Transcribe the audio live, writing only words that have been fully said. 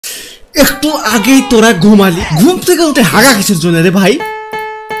একটু আগেই তোরা ঘুমালি, ঘুম থেকে উঠে হাগা কিসের জন্য রে ভাই?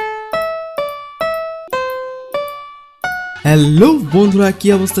 হ্যালো বন্ধুরা, কি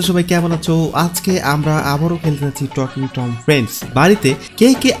অবস্থা সবাই, কেমন আছো? আজকে আমরা আবারও খেলতে যাচ্ছি টকিং টম ফ্রেন্ডস। বাড়িতে কে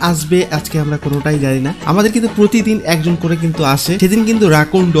কে আসবে আজকে আমরা কোনোটাই জানি না। আমাদের কিন্তু প্রতিদিন একজন করে কিন্তু আসে। সেদিন কিন্তু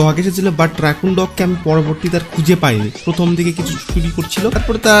রাকুন ডগ এসেছিল, বাট রাকুন ডগকে আমি পরবর্তীতে আর খুঁজে পাইনি। প্রথম দিকে কিছু চুরি করছিল,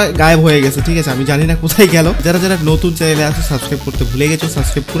 তারপরে তা গায়েব হয়ে গেছে। ঠিক আছে, আমি জানি না কোথায় গেল। যারা যারা নতুন চ্যানেলে আছে সাবস্ক্রাইব করতে ভুলে গেছো,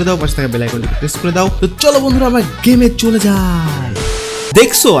 সাবস্ক্রাইব করে দাও, পাশে থাকা বেল আইকনটি প্রেস করে দাও। তো চলো বন্ধুরা, আমরা গেমে চলে যাই।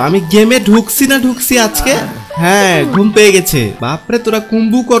 দেখছো আমি গেমে ঢুকছি না ঢুকছি আজকে? হ্যাঁ, ঘুম পেয়ে গেছে। বাপরে, তোরা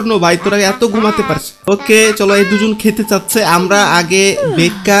কুম্ভকর্ণ ভাই, তোরা এত ঘুমাতে পারছিস? ওকে চলো, এই দুজন খেতে চাচ্ছে। আমরা আগে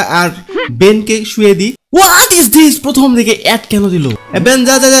বেক্কা আর বেনকে শুয়ে দিই। What is this? প্রথম দিকে অ্যাড কেন দিল? বেন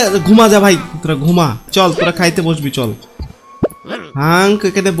যা যা যা, ঘুমা যা ভাই, তোরা ঘুমা। চল তোরা খাইতে বসবি, চল। হাঙ্ক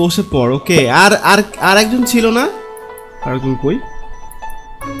এখানে বসে পড়। ওকে, আর আর আর একজন ছিল না? আরেকজন কই?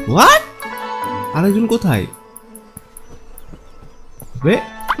 হোয়াট? আরেকজন কোথায়? বে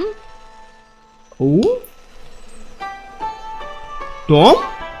ও টম,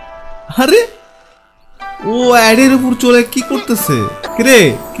 আরে ও অ্যাডের উপর চলে কি করতেছে? রে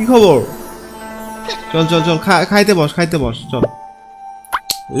কি খবর? চল চল চল, খাইতে বস, খাইতে বস, চল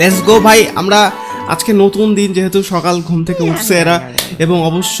লেটস গো ভাই। আমরা আজকে নতুন দিন, যেহেতু সকাল ঘুম থেকে উঠছে এরা, এবং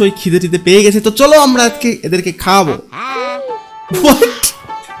অবশ্যই খিদে টিদে পেয়ে গেছে। তো চলো আমরা আজকে এদেরকে খাওয়াবো।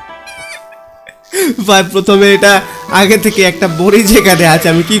 ভাই প্রথমে এটা আগে থেকে একটা বড়ি যেখানে আছে,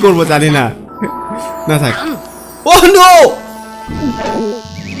 আমি কি করবো জানি না। না থাক। ও নো,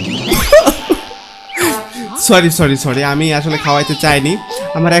 সরি সরি সরি, আমি আসলে খাওয়াইতে চাইনি।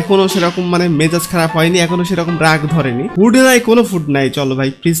 আমার এখনো সেরকম মানে মেজাজ খারাপ হয়নি, এখনো সেরকম রাগ ধরেনি। ফুড নাই, কোনো ফুড নাই। চলো ভাই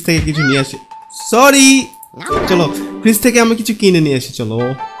ফ্রিজ থেকে কিছু নিয়ে আসি। সরি, চলো ফ্রিজ থেকে আমি কিছু কিনে নিয়ে আসি, চলো।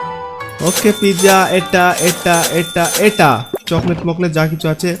 ওকে, পিৎজা, এটা এটা এটা এটা চকলেট মকলেট যা কিছু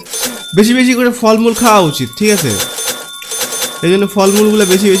আছে। বেশি বেশি করে ফলমূল খাওয়া উচিত, ঠিক আছে? এই জন্য ফলমূলগুলো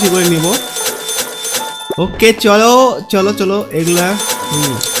বেশি বেশি করে নিব। ওকে চলো চলো চলো, এগুলা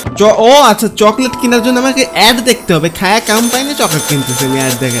ও আচ্ছা, চকলেট কেনার জন্য আমাকে অ্যাড দেখতে হবে। খায়া কাম পাইনি, চকলেট কিনতেছি আমি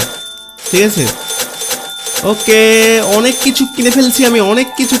অ্যাড দেখে, ঠিক আছে? ওকে, অনেক কিছু কিনে ফেলছি আমি, অনেক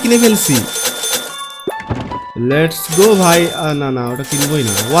কিছু কিনে ফেলছি। লেটস গো ভাই। না না, ওটা কিনবোই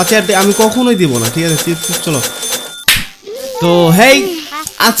না। ওয়াচ অ্যাড আমি কখনোই দিব না, ঠিক আছে? চিপস চলো। তো হেই,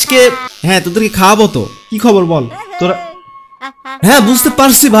 আজকে হ্যাঁ তোদেরকে খাওয়াবো তো। কি খবর বল তোরা? হ্যাঁ বুঝতে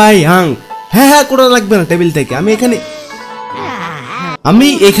পারছি ভাই। হ্যাঁ হ্যাঁ করা লাগবে না টেবিল থেকে, আমি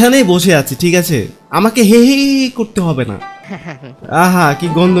এখানেই বসে আছি, ঠিক আছে? আমাকে হে হে করতে হবে না। আহা কি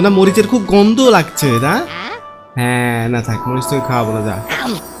গন্ধ না, মরিচের খুব গন্ধ লাগছে না? হ্যাঁ না থাক, মরিচ তোকে খাওয়াবো না, যা।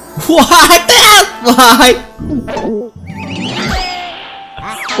 ভাই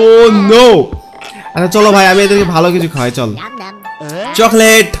ও নো। আচ্ছা চলো ভাই, আমি এদেরকে ভালো কিছু খাওয়াই, চল।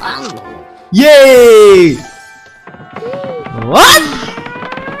 চকলেট, ইয়ে। হোয়াট?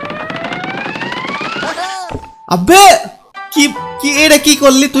 আবে কি কি এটা কি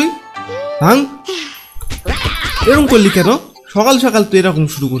করলি তুই? এরকম করলি কেন? সকাল সকাল তুই এরকম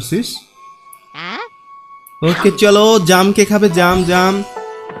শুরু করছিস? ওকে চলো, জাম কে খাবে? জাম জাম।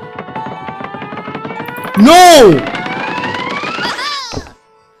 নো,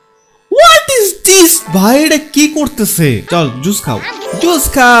 হোয়াট ইজ দিস ভাই, এটা কি করতেছে? চল জুস খাও, জুস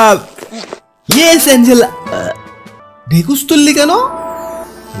খাও। Yes Angela. ঢেকুস তুললি কেন?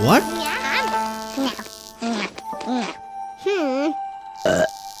 হোয়াট?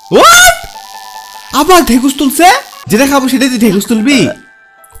 হোয়াট? আবার ঢেকুস তুলছে? যেটা খাবো সেটাই তুই ঢেকুস তুলবি?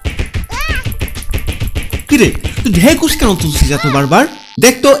 কি রে, তুই ঢেকুস কেন তুলছিস এত বারবার?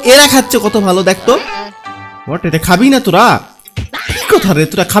 দেখ তো এরা খাচ্ছে কত ভালো, দেখ তো। হোয়াট, এটা খাবি না তোরা? কি কথা রে,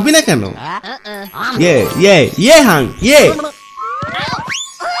 তোরা খাবি না কেন? ইয়ে ইয়ে ইয়ে হাং ইয়ে।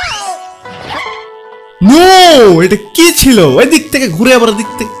 নো, এটা কি ছিল? ওই দিক থেকে ঘুরে আবার দিক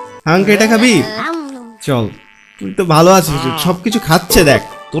থেকে। হাঙ্ক এটা খাবি? চল, তুই তো ভালো আছিস, সবকিছু খাচ্ছে দেখ।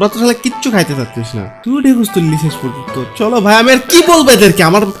 তোরা তো তাহলে কিচ্ছু খাইতে চাচ্ছিস না, তুই ঢেকুস তুললি শেষ পর্যন্ত। চলো ভাই, আমি আর কি বলবো এদেরকে,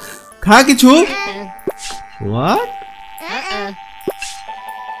 আমার খা কিছু। হোয়াট?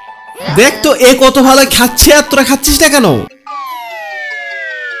 দেখ তো এ কত ভালো খাচ্ছে, আর তোরা খাচ্ছিস না কেন?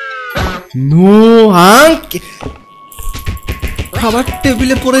 নো হাঙ্ক, খাবার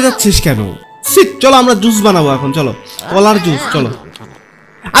টেবিলে পড়ে যাচ্ছিস কেন? চলো আমরা জুস বানাবো এখন, চলো কলার জুস। চলো,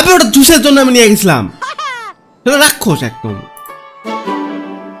 আমি ওটা জুসের জন্য আমি নিয়ে গেছিলাম। চলো রাক্ষস একদম।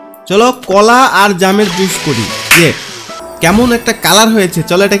 চলো কলা আর জামের জুস করি। কেমন একটা কালার হয়েছে।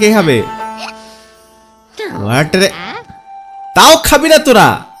 চলো, এটা কে খাবে? তাও খাবি না তোরা?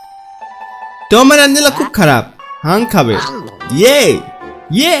 তোমার অ্যাঞ্জেলা খুব খারাপ। হাং খাবে। ইয়ে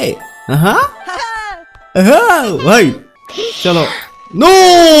ইয়ে। হ্যাঁ ভাই চলো নো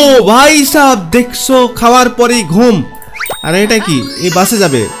ভাই সাহেব, দেখছো খাওয়ার পরেই ঘুম। আরে এটা কি, এই বাসে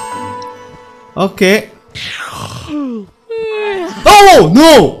যাবে? ওকে। ও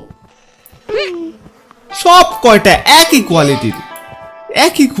নো, সব কয়টা একই কোয়ালিটির,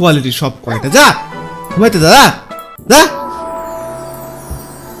 একই কোয়ালিটির সব কয়টা। যা ঘুমাইতে দাদা, যা।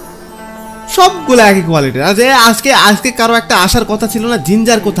 সবগুলো একই কোয়ালিটির। আজকে আজকে কারো একটা আসার কথা ছিল না?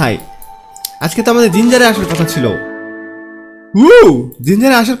 জিঞ্জার কোথায়? আজকে তো আমাদের জিঞ্জারে আসার কথা ছিল।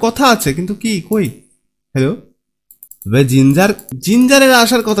 জিঞ্জারে আসার কথা আছে, কিন্তু কি কই? হ্যালো ভাই, জিঞ্জারের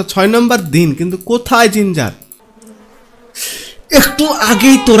আসার কথা 6 নম্বর দিন, কিন্তু কোথায় জিঞ্জার? একটু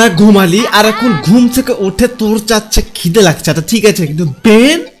আগেই তোরা ঘুমালি, আর এখন ঘুম থেকে উঠে তোর চাচ্ছে খিদে লাগছে। আচ্ছা ঠিক আছে, কিন্তু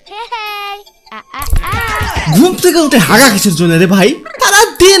বেন ঘুম থেকে উঠে হাগা কিসের জন্য রে ভাই? তারা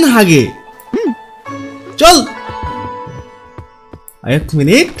দিন হাগে। চল এক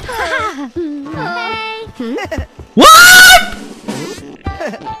মিনিট।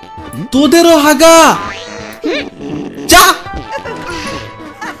 তোদেরও হাগা? যা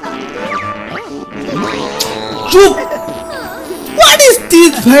চুপ। হোয়াট ইজ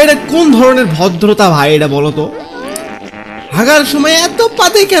দিস ভাই? এটা কোন ধরনের ভদ্রতা ভাই এটা বলো তো? হাগার সময় এত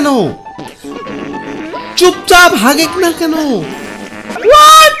পাতে কেন? চুপচাপ হাগে না কেন?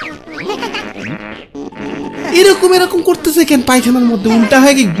 হোয়াট এরকম এরকম করতেছে কেন? পায়খানার মধ্যে উল্টা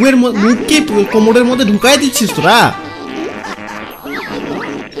হয়ে কি গুয়ের মুখকে কোমরের মধ্যে ঢুকাই দিচ্ছিস তোরা?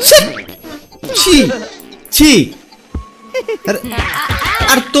 ছি ছি।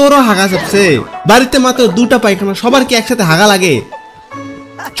 আর তোরও হাগা যাচ্ছে? বাড়িতে মাত্র 2টা পায়খানা, সবার কি একসাথে হাগা লাগে?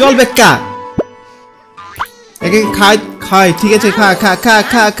 চল বেক্কা, একে খাই খাই। ঠিক আছে, খা খা খা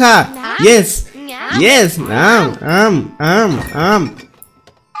খা খা। Yes yes. আম আম আম আম।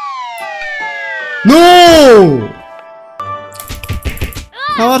 নো,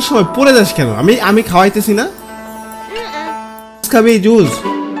 খাওয়ার সময় পড়ে যাস কেন? আমি খাওয়াইতেছি না? খাবি জুস?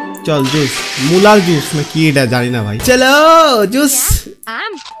 চল জুস, মুলার জুস না কি এটা জানি না ভাই। চলো জুস।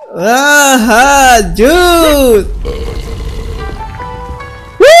 আহা জুস।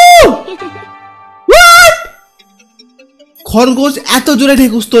 খরগোশ এত জোরে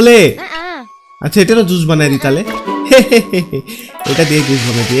ঢেকুস তোলে? আচ্ছা এটারও জুস বানাই দি তাহলে। এটা দিয়ে জুস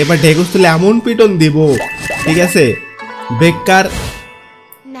বানাই দি। এবার ঢেকুস তোলে এমন পিটন দিব, ঠিক আছে? বেকার।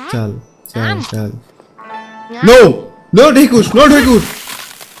 চল চল চল। No no ঢেকুস, no ঢেকুস।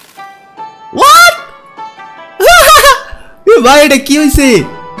 হোয়াট ভাই, এটা কি হয়েছে?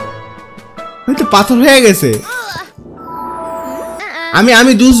 হয়তো পাথর হয়ে গেছে।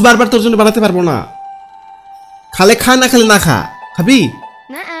 আমি জুস বারবার তোর জন্য বানাতে পারবো না। খালে খা, না খালে না খা। খাবি?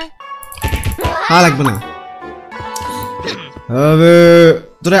 খাওয়া লাগবে না।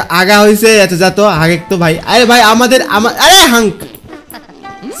 তোরা আগা হয়েছে। আচ্ছা যা তো আগে তো ভাই। আরে ভাই আরে হাঙ্ক,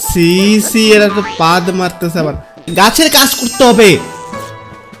 সি সি, এরা তো পাদ মারতেছে আবার। গাছের কাজ করতে হবে।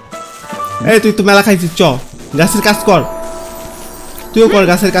 এই তুই তো মেলা খাইছিস, চ গাছের কাজ কর। তুইও কর,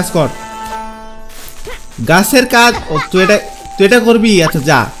 গাছের কাজ কর। গাছের কাজ তুই এটা করবি? আচ্ছা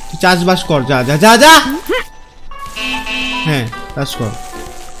যা, তুই চাষবাস কর, যা যা যা যা। হ্যাঁ চাষ কর।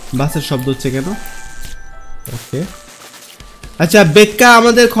 বাসের শব্দ হচ্ছে কেন? ওকে। আচ্ছা বেক্কা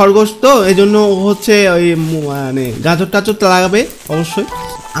আমাদের খরগোশ তো, এই জন্য হচ্ছে ওই মানে গাজর টাজর লাগাবে অবশ্যই।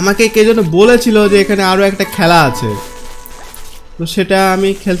 আমাকে কে যেন বলেছিল যে এখানে আরো একটা খেলা আছে, তো সেটা আমি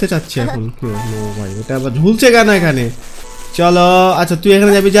খেলতে চাচ্ছি এখন। ভাই এটা আবার ঝুলছে কেন এখানে? চলো। আচ্ছা তুই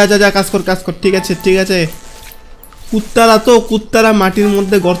এখানে যাবি, যা যা যা, কাজ কর কাজ কর। ঠিক আছে ঠিক আছে। কুত্তারা মাটির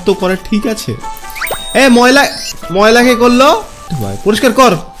মধ্যে গর্ত করে, ঠিক আছে। এ ময়লা কে করলো ভাই? পরিষ্কার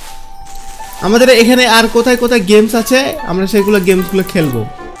কর। আমাদের এখানে আর কোথায় কোথায় গেমস আছে, আমরা সেগুলো গেমসগুলো খেলবো।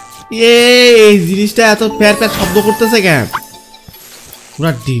 এই জিনিসটা এত প্যার প্যার শব্দ করতেছে কেন?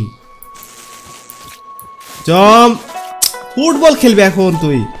 পুরা ডিম জম। ফুটবল খেলবে এখন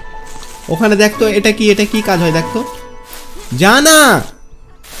তুই? ওখানে দেখতো এটা কি কাজ হয় দেখতো, জানা।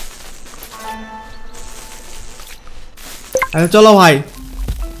 আচ্ছা চলো ভাই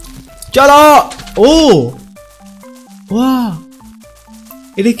চলো। ও বাহ,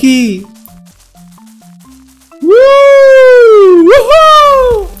 এটা কি?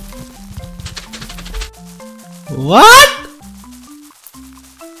 হোয়াট?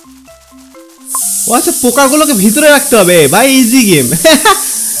 ও আচ্ছা, পোকাগুলোকে ভিতরে রাখতে হবে ভাই, ইজি গেম।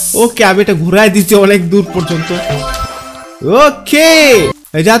 ওকে, আমি এটা ঘুরাই দিচ্ছি অনেক দূর পর্যন্ত। ওকে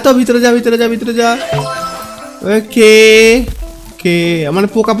যা তো, ভিতরে যা ভিতরে যা ভিতরে যা। ওকে ওকে, মানে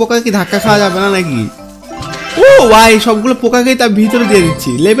পোকা কি ধাক্কা খাওয়া যাবে না নাকি? ও ভাই, সবগুলো পোকাকেই তার ভিতরে দিয়ে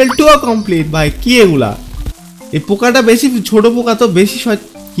দিচ্ছি। লেভেল 2 কমপ্লিট ভাই। কি এগুলা? এই পোকাটা বেশি ছোট পোকা তো, বেশি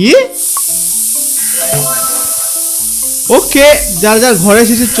কি? ওকে, যার যার ঘরে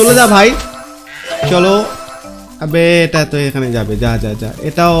শেষে চলে যা ভাই। চলো আবে এটা তো এখানে যাবে, যা যা যা,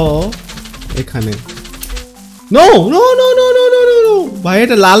 এটাও এখানে। No no no no no no no no ভাই,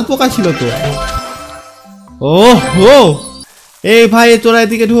 এটা লাল পোকা ছিল তো। ও হো, এই ভাই তোরা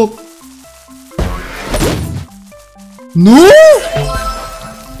এদিকে ঢোক। নো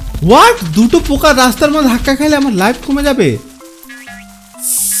হোয়াট, দুটো পোকা রাস্তার মধ্যে ধাক্কা খাইলে আমার লাইফ কমে যাবে?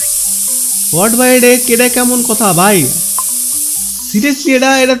 হোয়াট ভাই, এটা কেমন কথা ভাই? সিরিয়াসলি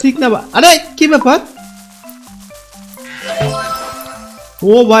এটা ঠিক না? আরে কি ব্যাপার?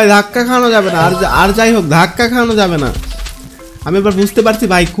 ও ভাই ধাক্কা খাওয়ানো যাবে না, আর যাই হোক ধাক্কা খাওয়ানো যাবে না। আমি এবার বুঝতে পারছি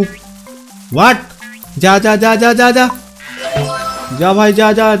ভাই খুব। হোয়াট, যা যা যা যা যা যা যা ভাই, যা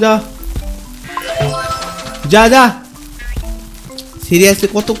যা যা যা যা। সিরিয়াসলি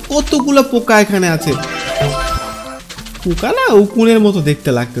কতগুলো পোকা এখানে আছে। পোকা না উকুনের মতো দেখতে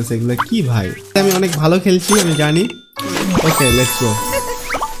লাগতেছে এগুলো, কি ভাই? আমি অনেক ভালো খেলছি আমি জানি। Okay let's go.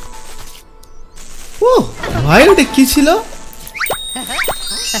 ও ভাই ওটা কি ছিল?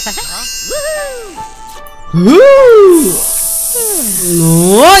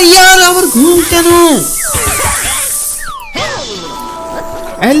 নো ইয়ার, আমার ঘুম কেন?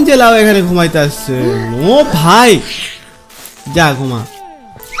 অ্যাঞ্জেলাও এখানে ঘুমাইতে আসছে। ও ভাই যা ঘুমা।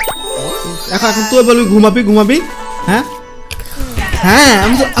 এখন তুই বলবি ঘুমাবি? হ্যাঁ হ্যাঁ,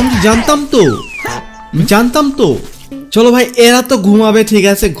 আমি জানতাম তো। চলো ভাই, এরা তো ঘুমাবে, ঠিক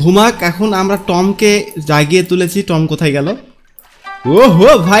আছে ঘুমাক। এখন আমরা টমকে জাগিয়ে তুলেছি। টম কোথায় গেল? ও হো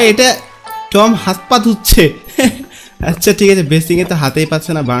ভাই, এটা টম হাত পা ধুচ্ছে। আচ্ছা ঠিক আছে, বেসিংয়ে তো হাতেই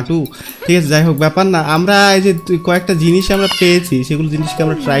পাচ্ছে না বাঁটু। ঠিক আছে যাই হোক, ব্যাপার না। আমরা এই যে কয়েকটা জিনিস আমরা পেয়েছি, সেগুলো জিনিসকে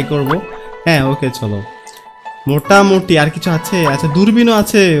আমরা ট্রাই করব। হ্যাঁ ওকে চলো। মোটামুটি আর কিছু আছে? আচ্ছা দূরবীনও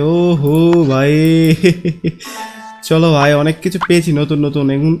আছে। ও হো ভাই, চলো ভাই অনেক কিছু পেয়েছি নতুন নতুন।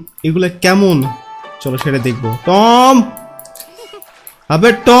 এগুলো কেমন চলো সেটা দেখবো। টম, আবে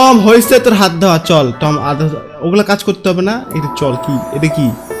টম হয়েছে তোর হাত ধোয়া। চল টম, ওগুলো কাজ করতে হবে না। এটা চল, কি এটা কি?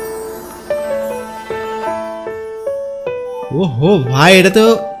 ও হো ভাই, এটা তো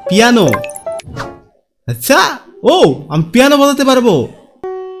পিয়ানো। আচ্ছা ও, আমি পিয়ানো বাজাতে পারবো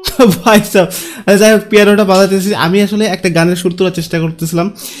ভাই সব। যাই হোক, পিয়ানোটা বাজাতেছি আমি। আসলে একটা গানের সুর তোলার চেষ্টা করতেছিলাম।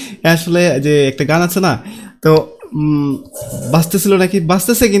 আসলে যে একটা গান আছে না, তো বাজতেছিল নাকি,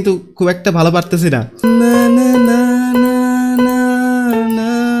 বাজতেছে কিন্তু খুব একটা ভালো পারতেছি না। না না না না না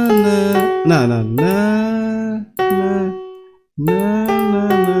না না না।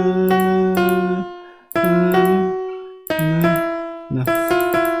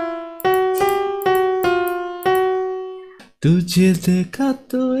 तुझे देखा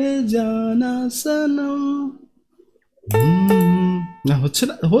तो ये जाना सनम। না হচ্ছে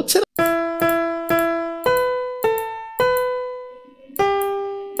না।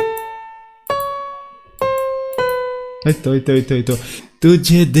 এই তো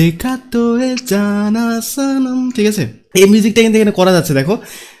তুঝে দেখা তো এ জানা সনম। ঠিক আছে, এই মিউজিকটা কিন্তু এখানে করা যাচ্ছে দেখো।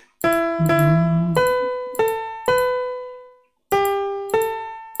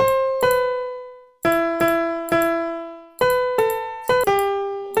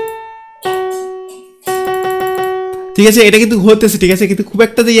 ঠিক আছে, এটা কিন্তু হতেছে। ঠিক আছে, কিন্তু খুব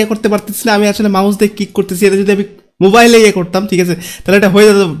একটা যে ইয়ে করতে পারতেছি না আমি। আসলে মাউস দিয়ে কিক করতেছি। এটা যদি আমি মোবাইলে ইয়ে করতাম, ঠিক আছে, তাহলে এটা হয়ে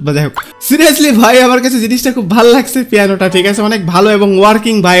যেত। যাই হোক, সিরিয়াসলি ভাই আমার কাছে জিনিসটা খুব ভালো লাগছে পিয়ানোটা। ঠিক আছে, অনেক ভালো এবং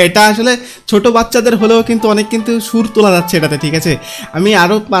ওয়ার্কিং ভাই। এটা আসলে ছোট বাচ্চাদের হলেও কিন্তু অনেক কিন্তু সুর তোলা যাচ্ছে এটাতে। ঠিক আছে, আমি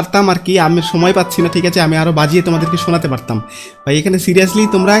আরও পারতাম আর কি, আমি সময় পাচ্ছি না। ঠিক আছে, আমি আরও বাজিয়ে তোমাদেরকে শোনাতে পারতাম ভাই। এখানে সিরিয়াসলি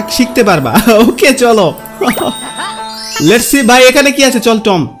তোমরা শিখতে পারবা। ওকে চলো লেটস সি ভাই, এখানে কি আছে? চল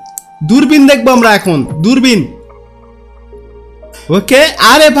টম, দূরবীন দেখবো আমরা এখন। দূরবীন, ওকে।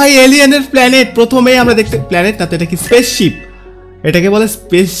 আরে ভাই এলিয়েনের প্ল্যানেট প্রথমেই আমরা দেখতে। প্ল্যানেট না তো, এটা কি স্পেসশিপ? এটাকে বলে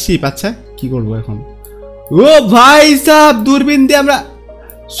স্পেসশিপ। আচ্ছা কি করবো এখন? ও ভাই সাব, দূরবীন দিয়ে আমরা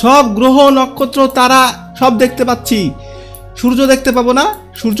সব গ্রহ নক্ষত্র তারা সব দেখতে পাচ্ছি। সূর্য দেখতে পাবো না?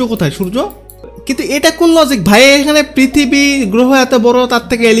 সূর্য কোথায়? সূর্য, কিন্তু এটা কোন লজিক ভাই? এখানে পৃথিবী গ্রহ এত বড়, তার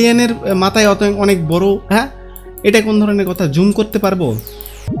থেকে এলিয়েনের মাথায় অনেক বড়। হ্যাঁ এটা কোন ধরনের কথা? জুম করতে পারবো?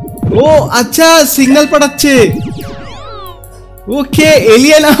 ও আচ্ছা, সিগন্যাল পাঠাচ্ছে। ওকে,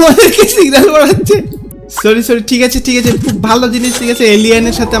 এলিয়েন আমাদেরকে সিগন্যাল পাঠাচ্ছে। সরি ঠিক আছে খুব ভালো জিনিস। ঠিক আছে,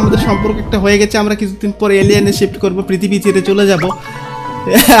 এলিয়েনের সাথে আমাদের সম্পর্ক একটা হয়ে গেছে। আমরা কিছুদিন পরে এলিয়েনে শিফট করব, পৃথিবী ছেড়ে চলে যাব।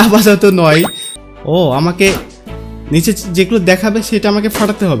 আপাতত নয়। ও আমাকে নিচে যেগুলো দেখাবে সেটা আমাকে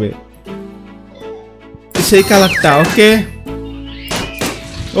ফাটাতে হবে, সেই কালারটা। ওকে,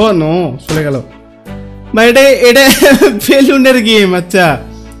 ও নো চলে গেল ভাই। এটা বেলুনের গেম। আচ্ছা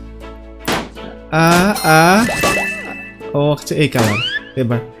ও আচ্ছা, এই কালার।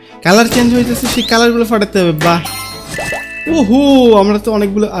 এবার কালার চেঞ্জ হয়েছে, সেই কালারগুলো ফাটাতে হবে। বাহ, ওহো আমরা তো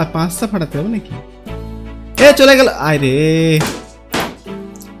অনেকগুলো, 5টা ফাটাতে হবে নাকি? এ চলে গেল। আরে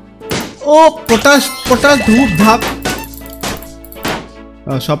ও ও পটাশ পটাশ ধূপ ধাপ,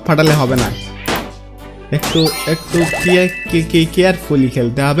 সব ফাটালে হবে না, একটু একটু কেয়ারফুলি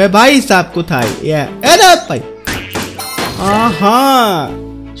খেলতে হবে ভাই সাহেব। কোথায় ভাই? আহা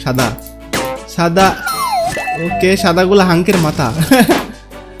সাদা সাদা, ওকে সাদাগুলো হাঙ্কের মাথা।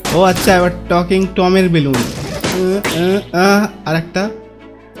 ও আচ্ছা, এবার টকিং টমের বেলুন, আরেকটা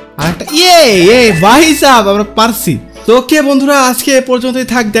আরেকটা, ভাই সাহেব আমরা পারছি। তো ওকে বন্ধুরা, আজকে এ পর্যন্তই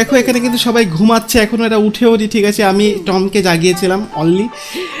থাক। দেখো এখানে কিন্তু সবাই ঘুমাচ্ছে, এখনো এটা উঠেও নি, ঠিক আছে। আমি টমকে জাগিয়েছিলাম অনলি,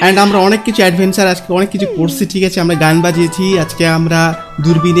 অ্যান্ড আমরা অনেক কিছু অ্যাডভেঞ্চার আজকে অনেক কিছু করছি, ঠিক আছে। আমরা গান বাজিয়েছি, আজকে আমরা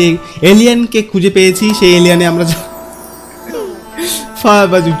দূরবীনে এলিয়ানকে খুঁজে পেয়েছি, সেই এলিয়ানে আমরা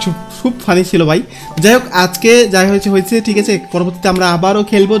খুব ফানি ছিল ভাই। যাই হোক, আজকে যাই হয়েছে ঠিক আছে। পরবর্তীতে আমরা আবারও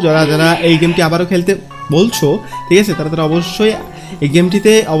খেলবো। যারা যারা এই গেমটি আবারও খেলতে বলছো, ঠিক আছে, তারা অবশ্যই এই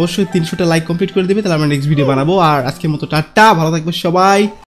গেমটিতে অবশ্যই 300টা লাইক কমপ্লিট করে দেবে, তাহলে আমরা নেক্সট ভিডিও বানাবো। আর আজকের মতো টাটা, ভালো থাকবে সবাই।